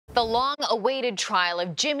The long-awaited trial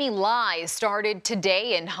of Jimmy Lai started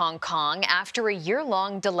today in Hong Kong after a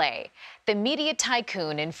year-long delay. The media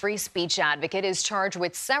tycoon and free speech advocate is charged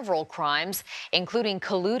with several crimes, including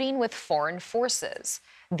colluding with foreign forces.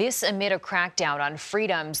 This amid a crackdown on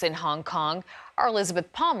freedoms in Hong Kong. Our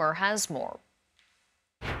Elizabeth Palmer has more.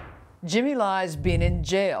 Jimmy Lai's been in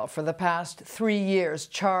jail for the past 3 years,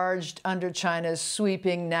 charged under China's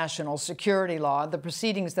sweeping national security law. The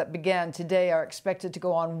proceedings that began today are expected to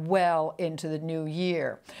go on well into the new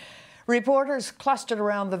year. Reporters clustered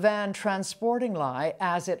around the van transporting Lai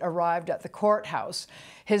as it arrived at the courthouse.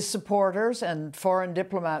 His supporters and foreign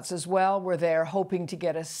diplomats as well were there, hoping to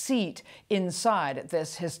get a seat inside at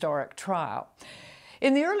this historic trial.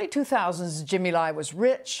 In the early 2000s, Jimmy Lai was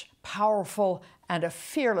rich, powerful, and a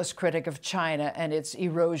fearless critic of China and its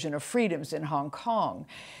erosion of freedoms in Hong Kong.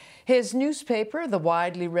 His newspaper, the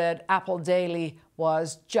widely read Apple Daily,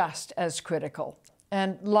 was just as critical.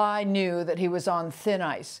 And Lai knew that he was on thin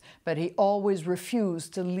ice, but he always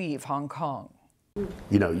refused to leave Hong Kong.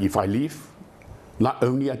 You know, if I leave, not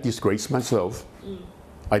only I disgrace myself,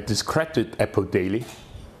 I discredit Apple Daily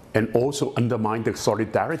and also undermine the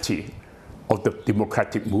solidarity of the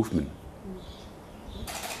democratic movement.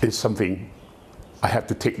 It's something I have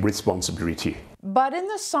to take responsibility. But in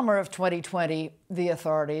the summer of 2020, the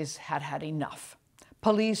authorities had had enough.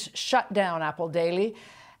 Police shut down Apple Daily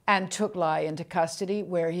and took Lai into custody,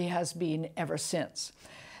 where he has been ever since.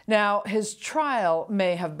 Now, his trial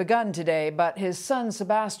may have begun today, but his son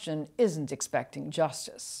Sebastian isn't expecting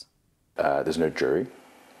justice. There's no jury.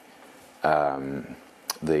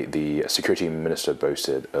 The security minister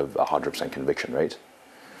boasted of a 100% conviction rate.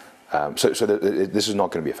 This is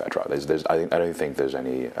not going to be a fair trial. I don't think there's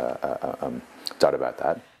any doubt about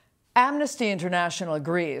that. Amnesty International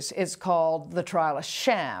agrees. It's called the trial a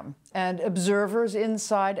sham, and observers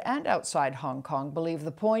inside and outside Hong Kong believe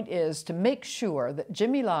the point is to make sure that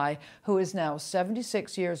Jimmy Lai, who is now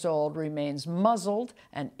 76 years old, remains muzzled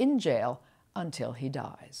and in jail until he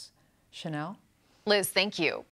dies. Chanel? Liz, thank you.